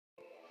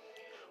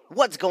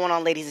What's going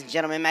on, ladies and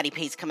gentlemen? Matty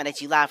Pace coming at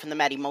you live from the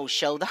Matty Mo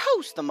Show, the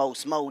host, the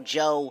most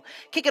mojo,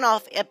 kicking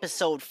off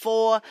episode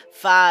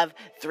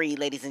 453,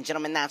 ladies and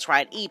gentlemen. That's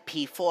right,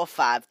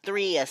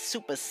 Ep.453, a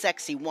super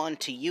sexy one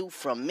to you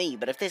from me.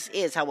 But if this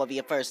is, however,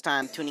 your first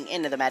time tuning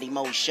into the Matty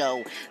Mo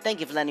Show,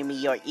 thank you for lending me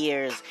your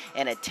ears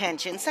and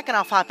attention. Second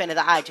off, hop into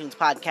the iTunes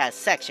podcast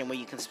section where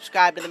you can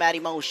subscribe to the Matty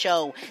Mo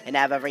Show and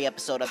have every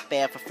episode up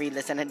there for free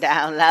listen and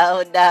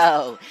download.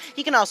 No.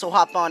 You can also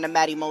hop on to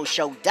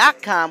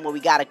MattyMoShow.com where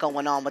we got it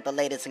going on with the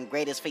latest and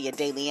greatest for your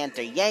daily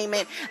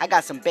entertainment. I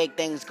got some big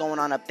things going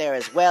on up there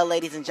as well,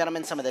 ladies and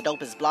gentlemen. Some of the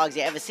dopest blogs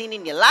you ever seen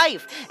in your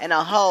life and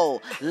a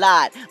whole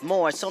lot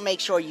more. So make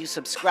sure you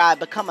subscribe,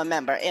 become a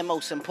member, and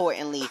most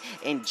importantly,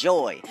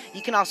 enjoy.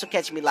 You can also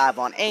catch me live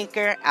on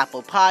Anchor,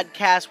 Apple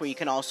Podcasts, where you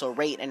can also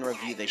rate and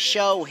review the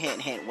show.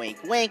 Hint, hint,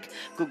 wink, wink.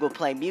 Google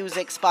Play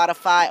Music,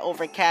 Spotify,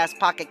 Overcast,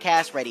 Pocket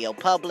Cast, Radio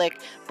Public,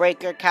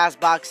 Breaker,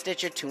 Castbox,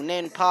 Stitcher,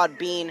 TuneIn,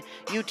 Podbean,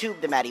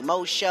 YouTube, The Matty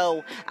Mo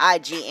Show,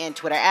 IG and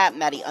Twitter at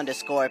Matty_Pace,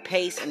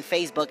 and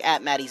Facebook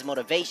at Matty's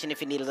Motivation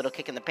if you need a little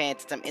kick in the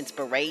pants, some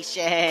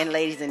inspiration,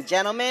 ladies and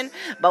gentlemen.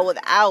 But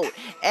without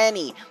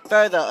any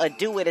further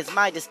ado, it is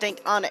my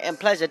distinct honor and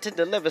pleasure to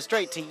deliver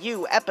straight to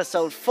you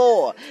episode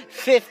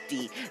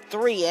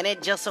 453, and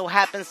it just so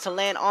happens to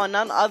land on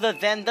none other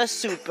than the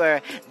super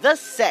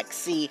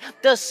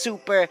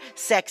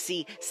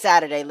sexy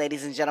Saturday,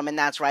 ladies and gentlemen.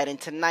 That's right,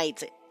 and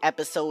tonight's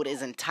episode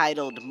is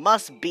entitled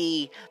Must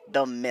Be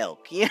the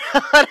Milk. You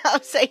know what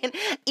I'm saying?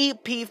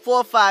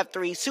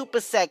 EP453,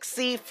 super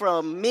sexy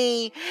from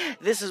me.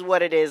 This is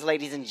what it is,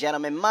 ladies and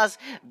gentlemen. Must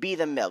be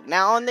the milk.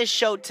 Now, on this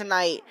show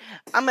tonight,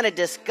 I'm going to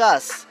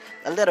discuss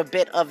a little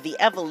bit of the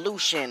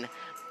evolution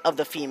of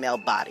the female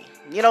body.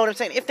 You know what I'm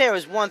saying? If there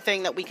is one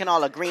thing that we can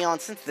all agree on,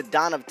 since the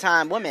dawn of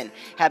time, women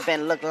have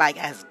been looked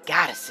like as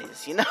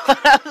goddesses. You know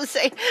what I'm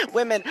saying?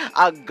 Women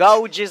are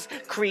gorgeous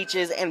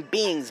creatures and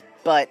beings.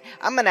 But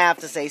I'm going to have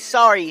to say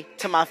sorry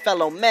to my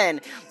fellow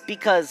men,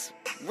 because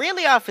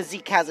really our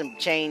physique hasn't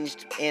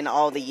changed in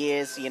all the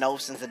years, you know,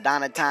 since the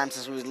dawn of time,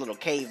 since we was little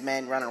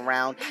cavemen running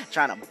around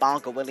trying to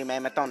bonk a Willie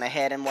Mammoth on the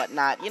head and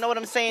whatnot. You know what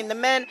I'm saying? The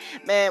men,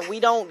 man, we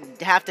don't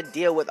have to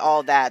deal with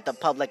all that, the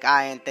public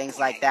eye and things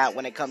like that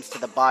when it comes to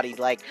the body,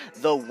 like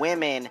the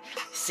women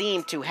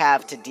seem to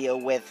have to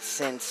deal with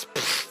since...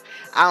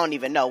 I don't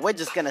even know. We're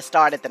just going to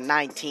start at the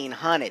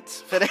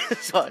 1900s for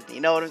this one.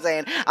 You know what I'm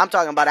saying? I'm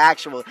talking about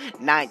actual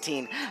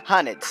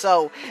 1900s.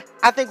 So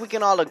I think we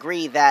can all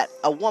agree that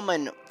a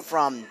woman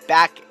from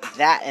back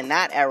in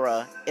that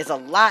era is a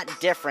lot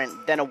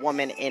different than a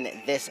woman in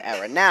this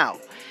era. Now,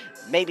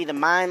 maybe the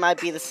mind might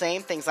be the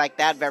same, things like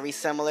that, very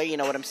similar. You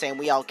know what I'm saying?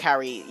 We all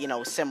carry, you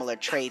know, similar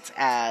traits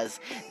as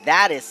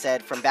that is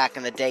said from back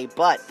in the day.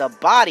 But the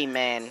body,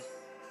 man...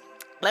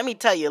 Let me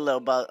tell you a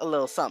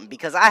little something,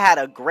 because I had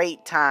a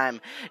great time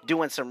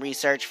doing some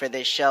research for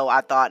this show. I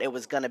thought it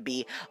was going to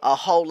be a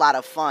whole lot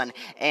of fun,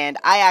 and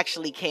I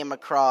actually came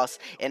across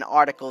an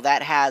article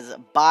that has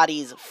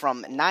bodies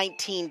from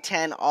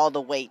 1910 all the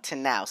way to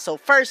now. So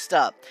first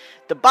up,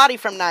 the body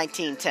from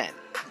 1910.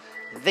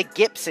 The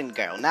Gibson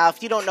Girl. Now,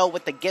 if you don't know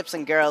what the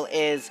Gibson Girl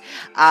is,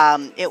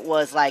 it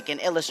was like an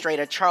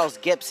illustrator. Charles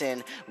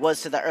Gibson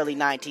was to the early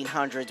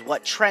 1900s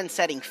what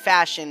trend-setting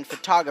fashion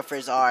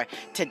photographers are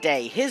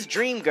today. His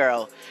dream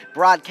girl,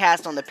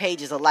 broadcast on the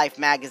pages of Life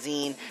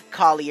magazine,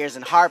 Collier's,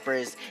 and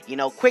Harper's, you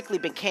know, quickly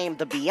became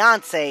the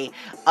Beyonce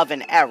of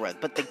an era.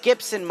 But the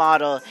Gibson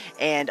model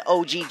and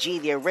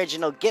OGG, the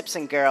original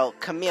Gibson Girl,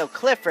 Camille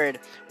Clifford,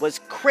 was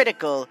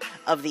critical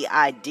of the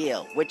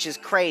ideal, which is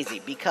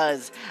crazy,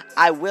 because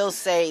I will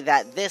say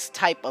that this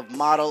type of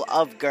model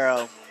of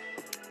girl,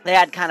 they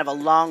had kind of a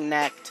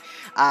long-necked,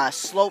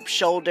 sloped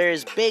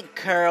shoulders, big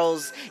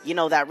curls, you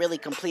know, that really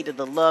completed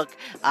the look.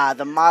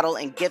 The model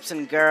and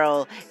Gibson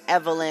Girl,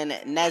 Evelyn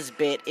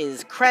Nesbit,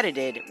 is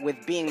credited with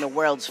being the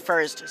world's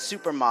first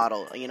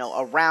supermodel. You know,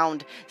 a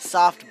round,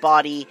 soft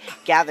body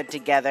gathered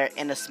together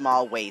in a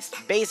small waist.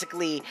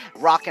 Basically,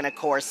 rocking a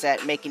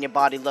corset, making your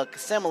body look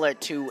similar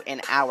to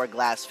an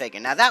hourglass figure.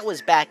 Now, that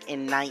was back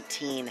in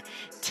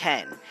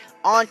 1910.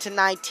 On to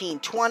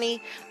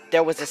 1920,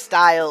 there was a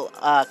style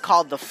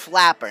called the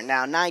flapper.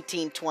 Now,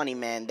 1920,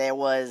 man, it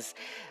was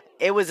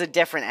a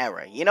different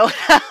era. You know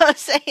what I'm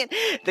saying?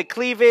 The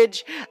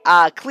cleavage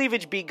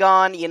be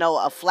gone. You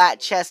know, a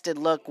flat-chested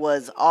look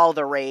was all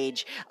the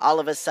rage.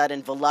 All of a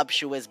sudden,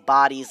 voluptuous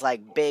bodies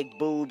like big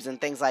boobs and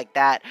things like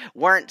that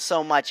weren't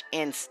so much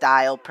in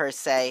style per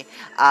se.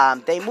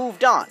 They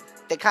moved on.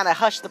 They kind of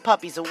hushed the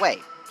puppies away.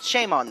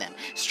 Shame on them.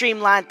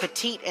 Streamlined,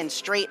 petite, and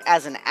straight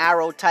as an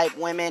arrow type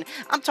women.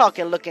 I'm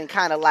talking looking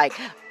kind of like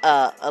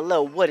a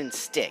little wooden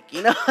stick.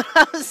 You know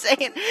what I'm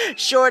saying?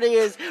 Shorty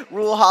is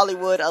Rue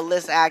Hollywood, a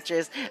list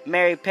actress.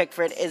 Mary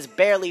Pickford is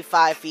barely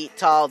 5 feet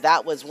tall.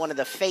 That was one of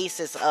the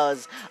faces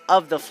of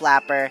the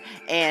flapper.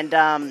 And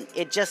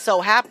it just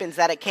so happens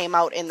that it came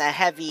out in the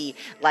heavy,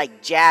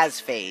 like, jazz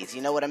phase.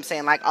 You know what I'm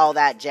saying? Like, all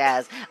that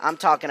jazz. I'm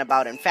talking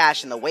about in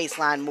fashion. The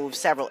waistline moved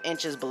several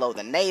inches below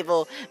the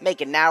navel,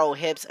 making narrow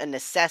hips a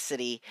necessity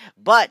necessity,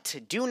 but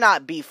do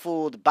not be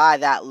fooled by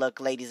that look,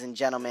 ladies and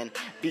gentlemen,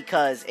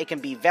 because it can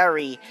be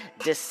very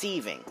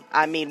deceiving.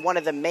 I mean, one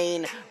of the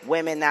main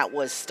women that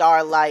was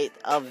starlight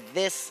of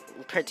this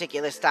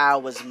particular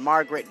style was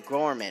Margaret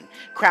Gorman,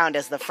 crowned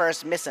as the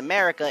first Miss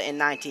America in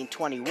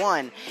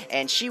 1921,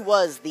 and she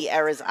was the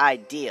era's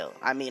ideal.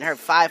 I mean, her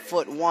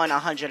 5'1",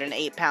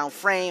 108-pound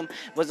frame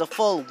was a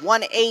full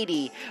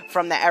 180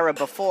 from the era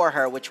before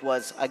her, which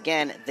was,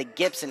 again, the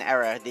Gibson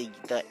era, the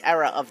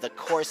era of the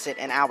corset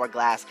and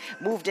hourglass,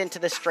 moved into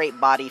the straight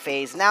body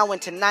phase. Now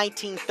into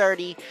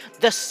 1930,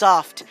 the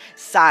soft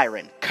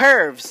siren.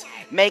 Curves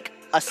make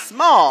a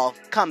small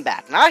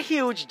comeback. Not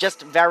huge,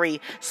 just very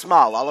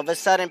small. All of a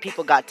sudden,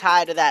 people got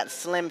tired of that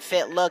slim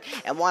fit look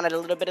and wanted a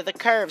little bit of the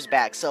curves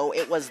back. So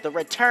it was the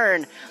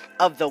return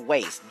of the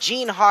waist.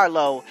 Jean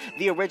Harlow,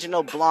 the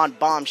original blonde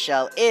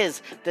bombshell,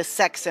 is the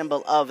sex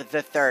symbol of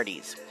the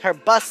 30s. Her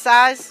bust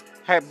size,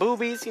 her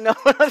boobies, you know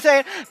what I'm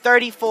saying?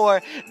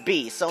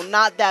 34B. So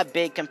not that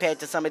big compared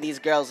to some of these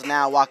girls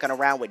now walking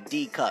around with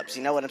D cups.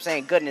 You know what I'm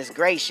saying? Goodness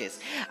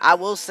gracious. I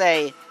will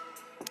say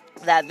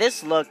that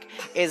this look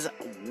is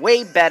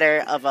way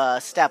better of a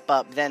step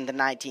up than the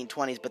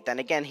 1920s, but then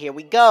again, here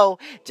we go,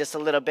 just a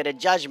little bit of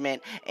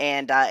judgment,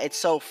 and it's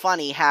so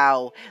funny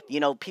how, you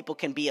know, people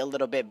can be a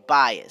little bit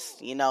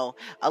biased, you know,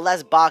 a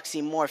less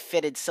boxy, more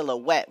fitted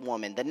silhouette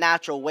woman, the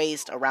natural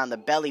waist around the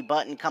belly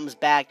button comes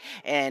back,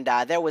 and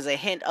there was a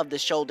hint of the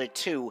shoulder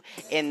too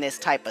in this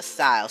type of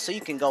style, so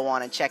you can go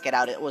on and check it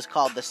out. It was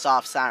called the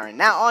Soft Siren.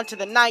 Now on to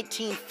the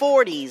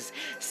 1940s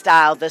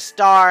style, the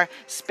Star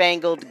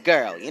Spangled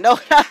Girl. You know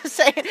what I'm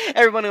saying?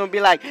 Everyone will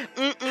be like,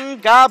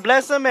 God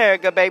bless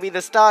America, baby.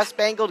 The Star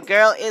Spangled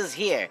Girl is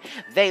here.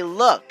 The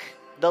look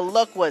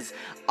was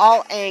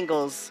all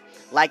angles,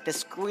 like the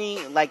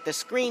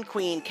screen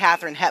queen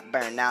Katharine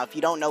Hepburn. Now, if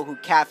you don't know who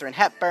Katharine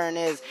Hepburn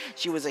is,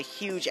 she was a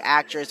huge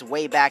actress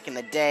way back in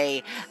the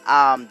day.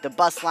 The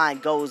bust line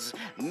goes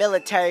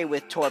military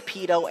with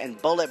torpedo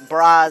and bullet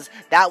bras.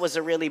 That was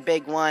a really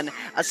big one.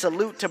 A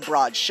salute to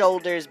broad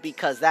shoulders,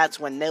 because that's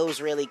when those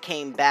really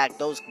came back.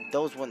 Those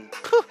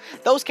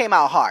came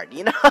out hard.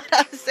 You know what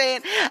I'm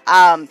saying?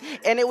 And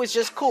it was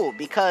just cool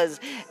because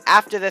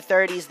after the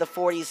 30s, the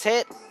 40s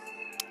hit.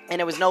 And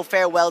there was no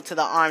farewell to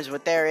the arms,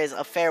 but there is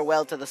a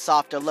farewell to the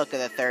softer look of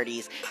the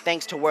 30s,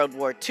 thanks to World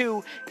War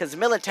II, because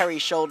military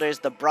shoulders,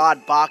 the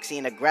broad, boxy,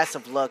 and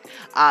aggressive look,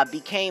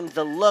 became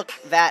the look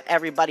that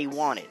everybody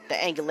wanted.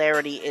 The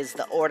angularity is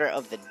the order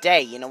of the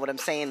day, you know what I'm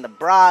saying? The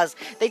bras,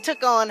 they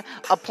took on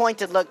a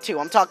pointed look too.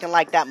 I'm talking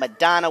like that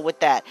Madonna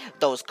with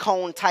those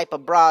cone type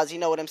of bras, you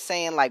know what I'm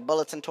saying? Like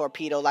bullets and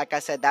torpedo, like I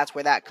said, that's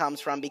where that comes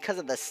from, because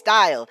of the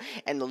style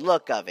and the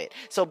look of it.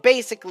 So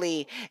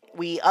basically,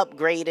 we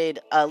upgraded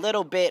a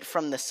little bit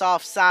from the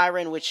Soft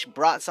Siren, which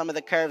brought some of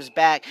the curves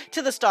back,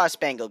 to the Star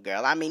Spangled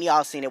Girl. I mean,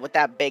 y'all seen it with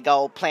that big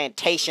old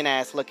plantation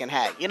ass looking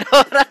hat, you know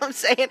what I'm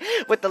saying?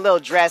 With the little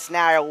dress,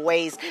 narrow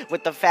waist,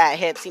 with the fat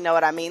hips, you know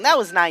what I mean? That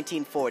was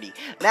 1940.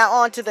 Now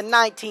on to the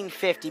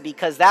 1950,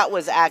 because that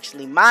was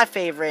actually my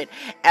favorite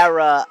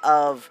era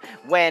of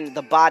when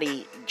the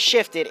body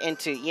shifted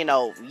into, you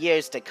know,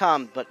 years to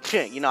come, but,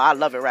 you know, I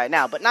love it right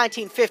now. But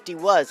 1950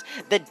 was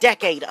the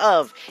decade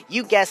of,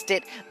 you guessed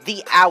it,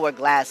 the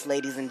hourglass,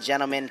 ladies and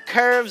gentlemen.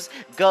 Curves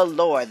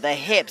galore, the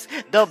hips,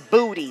 the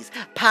booties,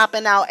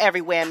 popping out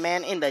everywhere,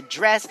 man, in the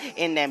dress,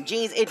 in them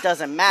jeans, it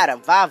doesn't matter,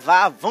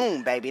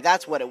 va-va-voom, baby,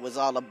 that's what it was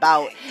all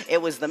about. It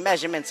was the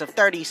measurements of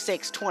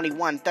 36,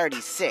 21,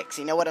 36,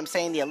 you know what I'm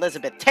saying? The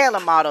Elizabeth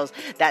Taylor models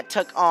that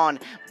took on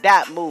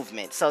that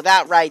movement. So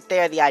that right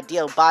there, the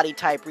ideal body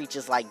type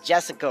reaches like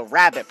Jessica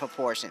Rabbit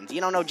proportions.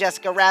 You don't know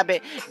Jessica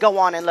Rabbit? Go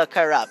on and look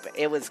her up.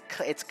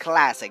 It's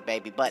classic,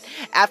 baby. But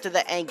after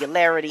the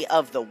angularity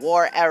of the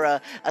war era,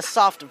 a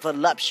soft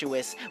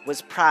voluptuous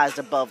was prized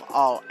above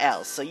all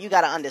else. So you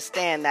got to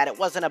understand that it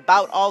wasn't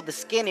about all the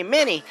skinny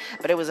mini,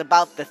 but it was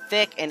about the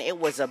thick, and it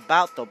was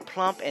about the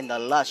plump and the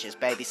luscious,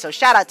 baby. So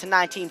shout out to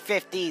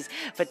 1950s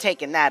for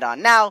taking that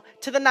on. Now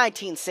to the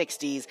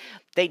 1960s.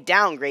 They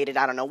downgraded,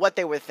 I don't know what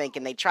they were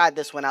thinking. They tried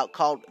this one out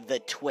called the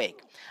Twig.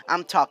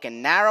 I'm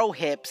talking narrow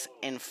hips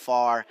and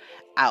far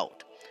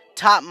out.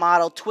 Top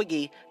model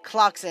Twiggy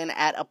clocks in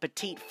at a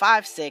petite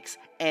 5'6"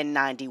 and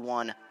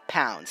 91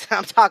 pounds.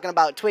 I'm talking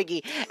about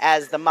Twiggy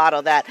as the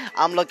model that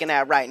I'm looking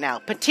at right now.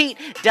 Petite,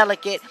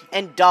 delicate,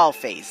 and doll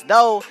face.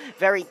 Though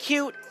very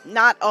cute,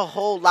 not a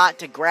whole lot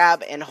to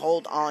grab and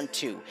hold on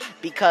to.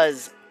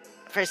 Because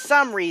for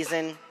some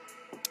reason,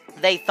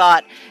 they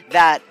thought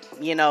that,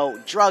 you know,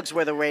 drugs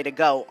were the way to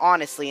go,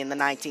 honestly, in the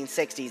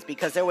 1960s,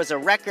 because there was a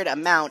record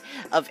amount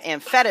of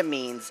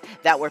amphetamines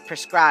that were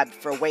prescribed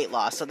for weight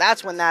loss. So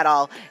that's when that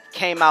all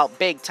came out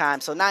big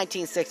time. So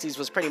 1960s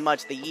was pretty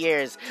much the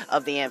years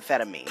of the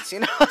amphetamines, you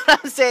know what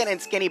I'm saying,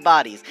 and skinny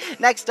bodies.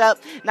 Next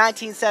up,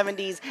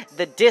 1970s,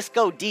 the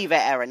Disco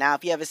Diva era. Now,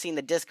 if you ever seen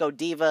the Disco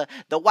Diva,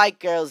 the white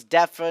girls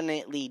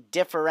definitely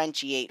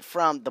differentiate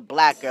from the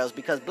black girls,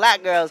 because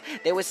black girls,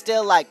 they were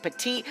still like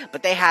petite,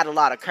 but they had a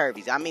lot of curves.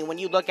 curvy. I mean, when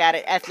you look at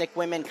it, ethnic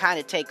women kind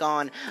of take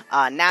on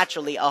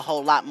naturally a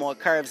whole lot more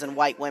curves than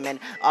white women,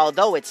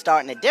 although it's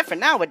starting to differ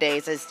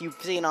nowadays, as you've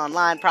seen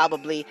online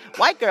probably.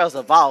 White girls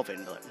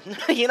evolving.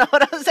 You know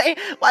what I'm saying?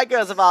 White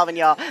girls evolving,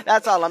 y'all.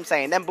 That's all I'm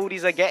saying. Them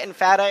booties are getting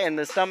fatter and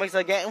the stomachs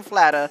are getting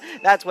flatter.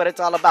 That's what it's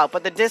all about.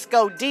 But the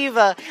disco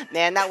diva,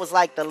 man, that was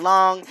like the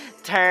long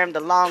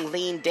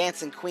lean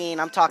dancing queen.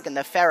 I'm talking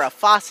the Farrah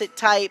Fawcett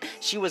type.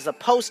 She was a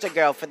poster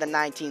girl for the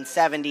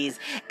 1970s,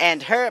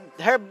 and her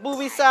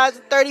boobie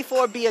size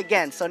 34B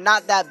again, so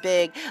not that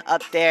big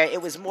up there.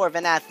 It was more of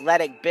an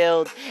athletic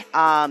build.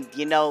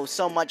 You know,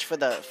 so much for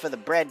the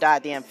bread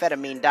diet, the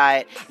amphetamine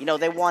diet. You know,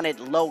 they wanted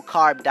low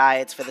carb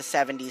diets for the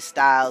 70s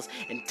styles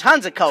and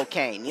tons of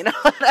cocaine. You know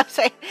what I'm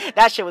saying?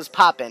 That shit was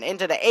popping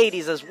into the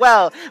 80s as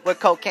well, where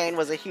cocaine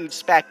was a huge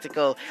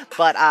spectacle.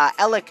 But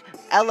Ella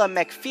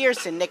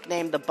McPherson,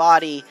 nicknamed the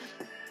Body,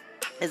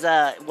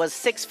 was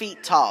 6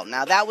 feet tall.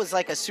 Now that was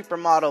like a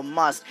supermodel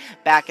must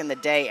back in the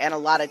day, and a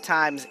lot of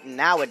times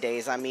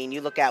nowadays, I mean,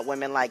 you look at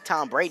women like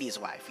Tom Brady's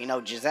wife, you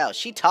know, Giselle.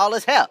 She tall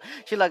as hell.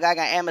 She look like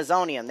an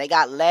Amazonian. They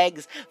got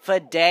legs for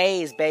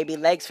days, baby.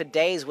 Legs for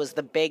days was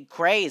the big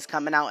craze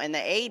coming out in the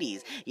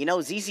 80s. You know,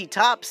 ZZ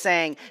Top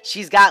saying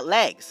she's got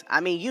legs.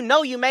 I mean, you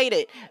know you made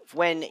it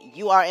when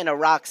you are in a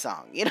rock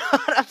song. You know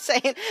what I'm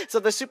saying?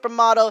 So the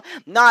supermodel,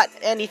 not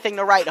anything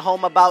to write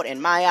home about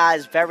in my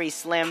eyes. Very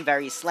slim,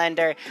 very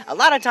slender. A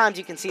lot of times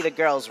you can see the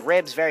girl's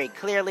ribs very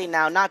clearly.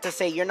 Now, not to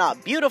say you're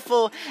not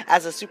beautiful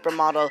as a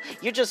supermodel,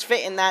 you're just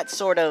fitting that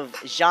sort of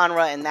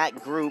genre and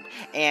that group,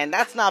 and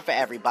that's not for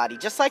everybody.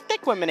 Just like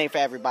thick women ain't for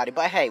everybody,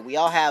 but hey, we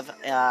all have,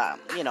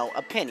 you know,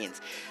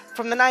 opinions.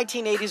 From the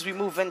 1980s, we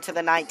move into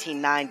the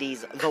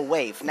 1990s, the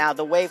wave. Now,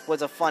 the wave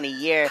was a funny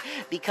year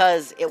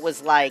because it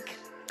was like,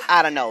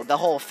 I don't know, the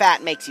whole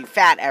fat makes you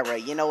fat era,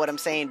 you know what I'm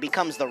saying,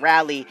 becomes the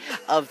rally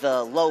of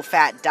the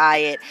low-fat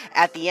diet.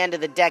 At the end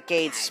of the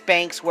decade,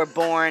 Spanx were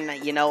born,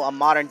 you know, a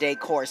modern-day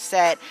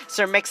corset.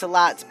 Sir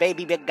Mix-a-Lot's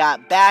Baby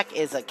Got Back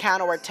is a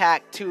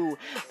counterattack to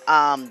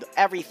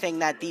everything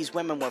that these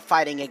women were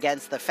fighting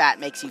against, the fat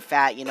makes you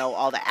fat, you know,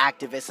 all the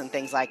activists and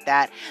things like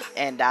that.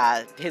 And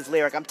his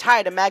lyric, I'm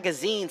tired of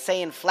magazines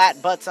saying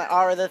flat butts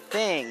are the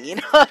thing, you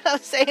know what I'm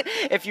saying?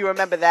 If you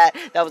remember that,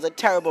 that was a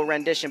terrible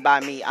rendition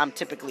by me. I'm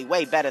typically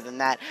way better than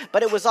that,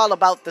 but it was all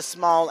about the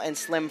small and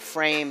slim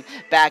frame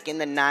back in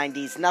the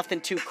 90s.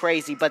 Nothing too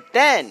crazy. But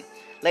then,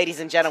 ladies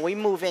and gentlemen, we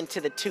move into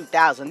the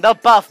 2000s, the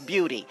buff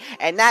beauty,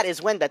 and that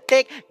is when the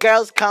thick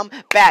girls come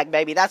back,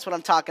 baby. That's what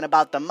I'm talking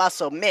about. The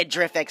muscle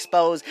midriff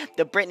exposed,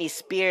 the Britney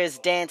Spears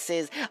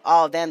dances,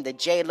 all them, the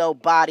J-Lo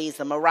bodies,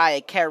 the Mariah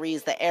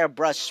Careys, the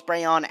airbrush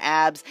spray-on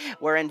abs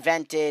were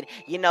invented.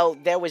 You know,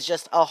 there was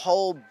just a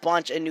whole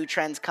bunch of new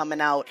trends coming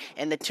out,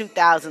 and the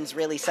 2000s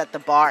really set the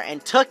bar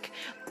and took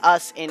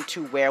us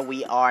into where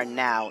we are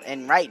now.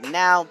 And right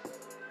now,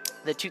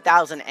 the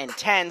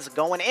 2010s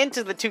going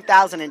into the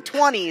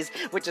 2020s,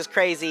 which is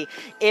crazy.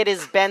 It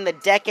has been the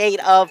decade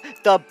of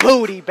the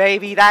booty,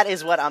 baby. That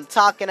is what I'm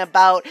talking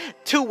about.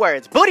 2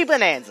 words, booty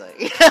bonanza.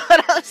 You know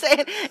what I'm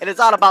saying? And it's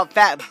all about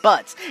fat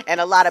butts. And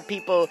a lot of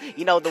people,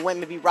 you know, the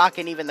women be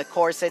rocking even the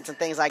corsets and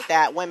things like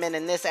that. Women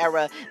in this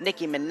era,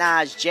 Nicki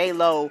Minaj,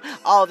 J-Lo,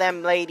 all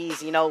them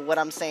ladies, you know what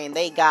I'm saying?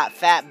 They got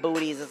fat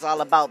booties. It's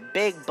all about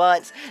big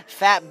butts,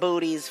 fat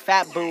booties,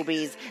 fat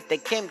boobies. The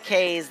Kim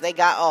K's, they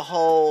got a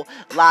whole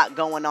lot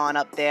going on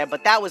up there.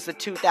 But that was the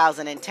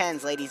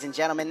 2010s, ladies and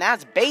gentlemen.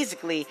 That's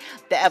basically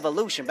the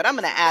evolution. But I'm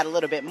going to add a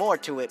little bit more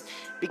to it,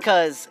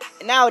 because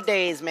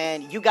nowadays,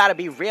 man, you got to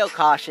be real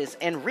cautious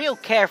and real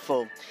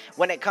careful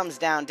when it comes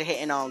down to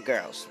hitting on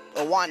girls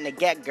or wanting to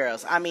get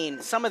girls. I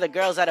mean, some of the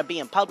girls that are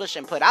being published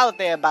and put out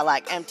there by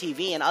like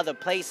MTV and other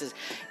places,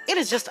 it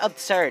is just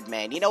absurd,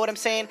 man. You know what I'm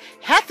saying?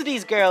 Half of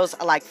these girls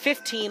are like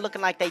 15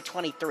 looking like they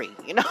 23.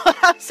 You know what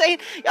I'm saying?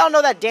 Y'all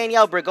know that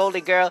Danielle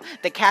Bregoli girl,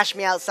 the Cash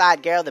Me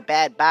Outside girl, the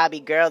Bad Bobby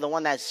girl, the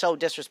one that's so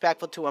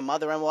disrespectful to her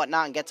mother and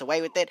whatnot and gets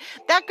away with it.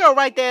 That girl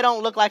right there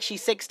don't look like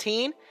she's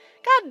 16.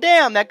 God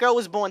damn, that girl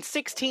was born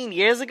 16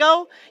 years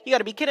ago? You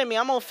gotta be kidding me.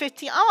 I'm on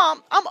 15.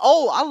 I'm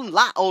old. I'm a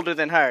lot older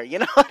than her. You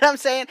know what I'm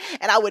saying?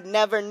 And I would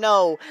never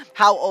know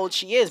how old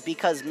she is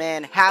because,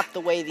 man, half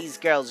the way these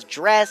girls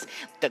dress,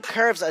 the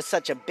curves are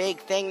such a big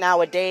thing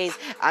nowadays.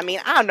 I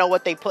mean, I don't know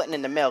what they putting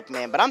in the milk,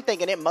 man, but I'm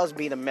thinking it must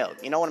be the milk.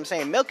 You know what I'm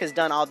saying? Milk has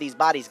done all these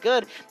bodies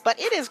good, but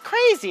it is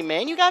crazy,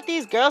 man. You got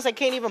these girls that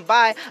can't even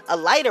buy a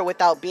lighter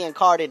without being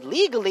carded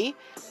legally.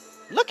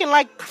 Looking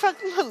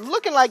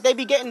like they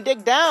be getting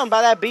digged down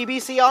by that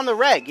BBC on the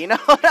reg, you know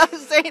what I'm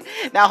saying?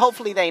 Now,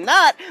 hopefully they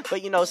not,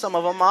 but you know, some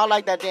of them are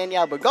like that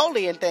Danielle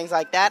Bregoli and things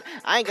like that.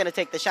 I ain't gonna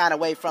take the shine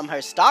away from her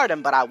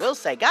stardom, but I will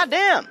say,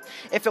 goddamn,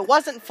 if it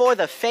wasn't for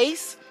the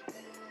face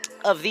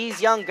of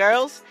these young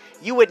girls,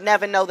 you would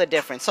never know the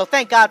difference. So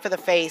thank God for the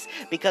face,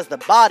 because the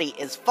body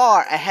is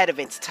far ahead of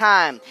its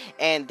time,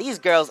 and these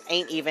girls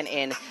ain't even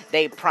in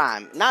their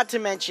prime. Not to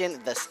mention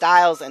the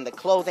styles and the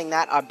clothing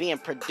that are being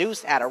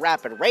produced at a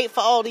rapid rate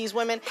for all these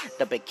women,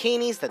 the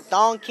bikinis, the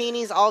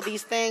thonginis, all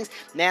these things.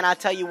 Man, I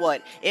tell you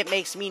what, it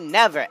makes me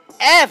never,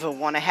 ever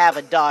want to have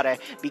a daughter,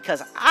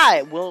 because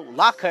I will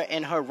lock her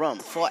in her room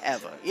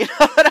forever. You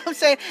know what I'm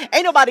saying?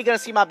 Ain't nobody gonna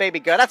see my baby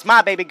girl. That's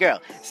my baby girl.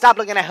 Stop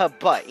looking at her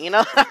butt. You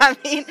know what I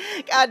mean?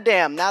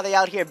 Goddamn, now they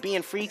out here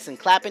being freaks and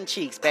clapping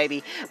cheeks,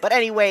 baby. But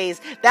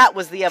anyways, that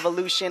was the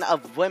evolution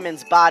of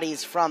women's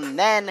bodies from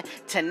then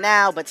to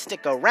now. But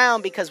stick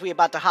around, because we're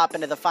about to hop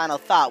into the final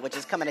thought, which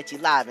is coming at you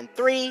live in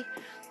 3,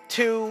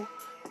 2,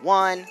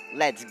 1.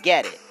 Let's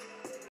get it.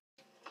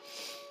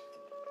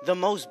 The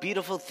most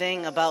beautiful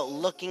thing about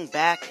looking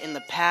back in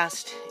the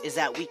past is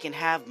that we can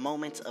have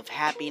moments of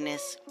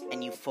happiness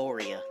and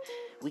euphoria.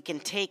 We can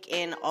take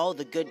in all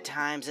the good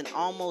times and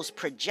almost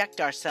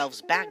project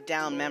ourselves back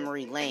down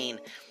memory lane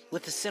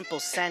with a simple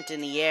scent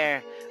in the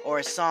air or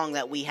a song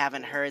that we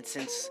haven't heard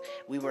since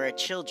we were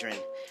children.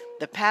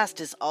 The past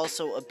is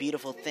also a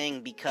beautiful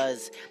thing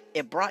because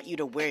it brought you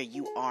to where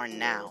you are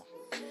now.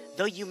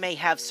 Though you may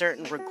have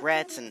certain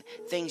regrets and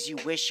things you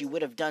wish you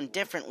would have done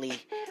differently,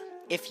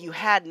 if you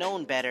had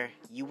known better,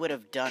 you would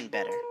have done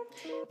better.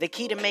 The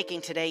key to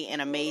making today an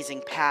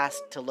amazing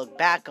past to look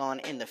back on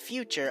in the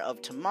future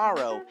of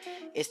tomorrow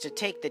is to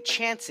take the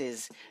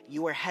chances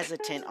you were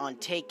hesitant on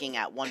taking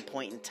at one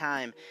point in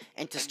time,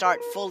 and to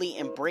start fully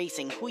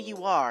embracing who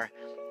you are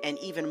and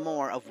even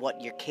more of what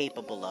you're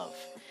capable of.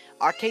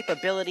 Our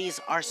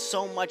capabilities are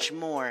so much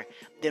more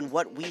than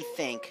what we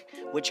think,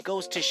 which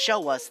goes to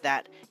show us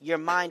that your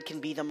mind can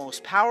be the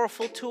most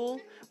powerful tool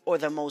or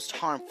the most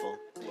harmful.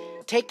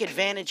 Take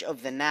advantage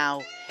of the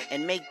now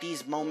and make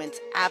these moments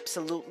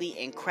absolutely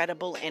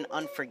incredible and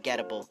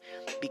unforgettable,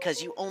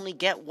 because you only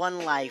get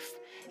one life,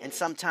 and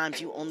sometimes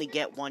you only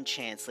get one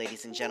chance,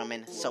 ladies and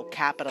gentlemen. So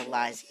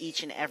capitalize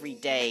each and every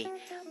day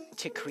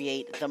to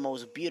create the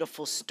most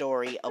beautiful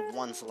story of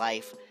one's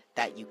life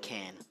that you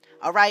can.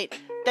 Alright,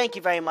 thank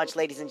you very much,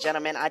 ladies and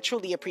gentlemen. I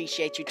truly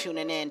appreciate you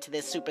tuning in to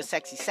this Super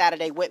Sexy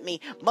Saturday with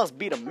me. Must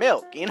be the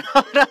milk, you know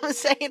what I'm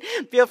saying?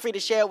 Feel free to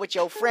share it with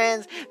your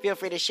friends. Feel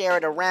free to share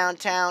it around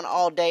town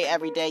all day,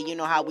 every day. You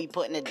know how we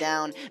putting it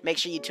down. Make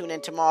sure you tune in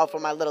tomorrow for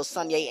my little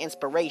Sunday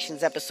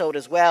Inspirations episode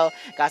as well.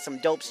 Got some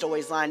dope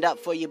stories lined up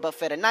for you. But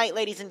for tonight,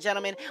 ladies and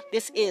gentlemen,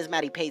 this is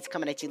Matty Pates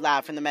coming at you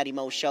live from the Matty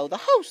Mo Show. The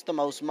host, the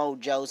most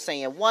mojo,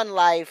 saying one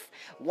life,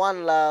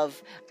 one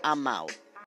love, I'm out.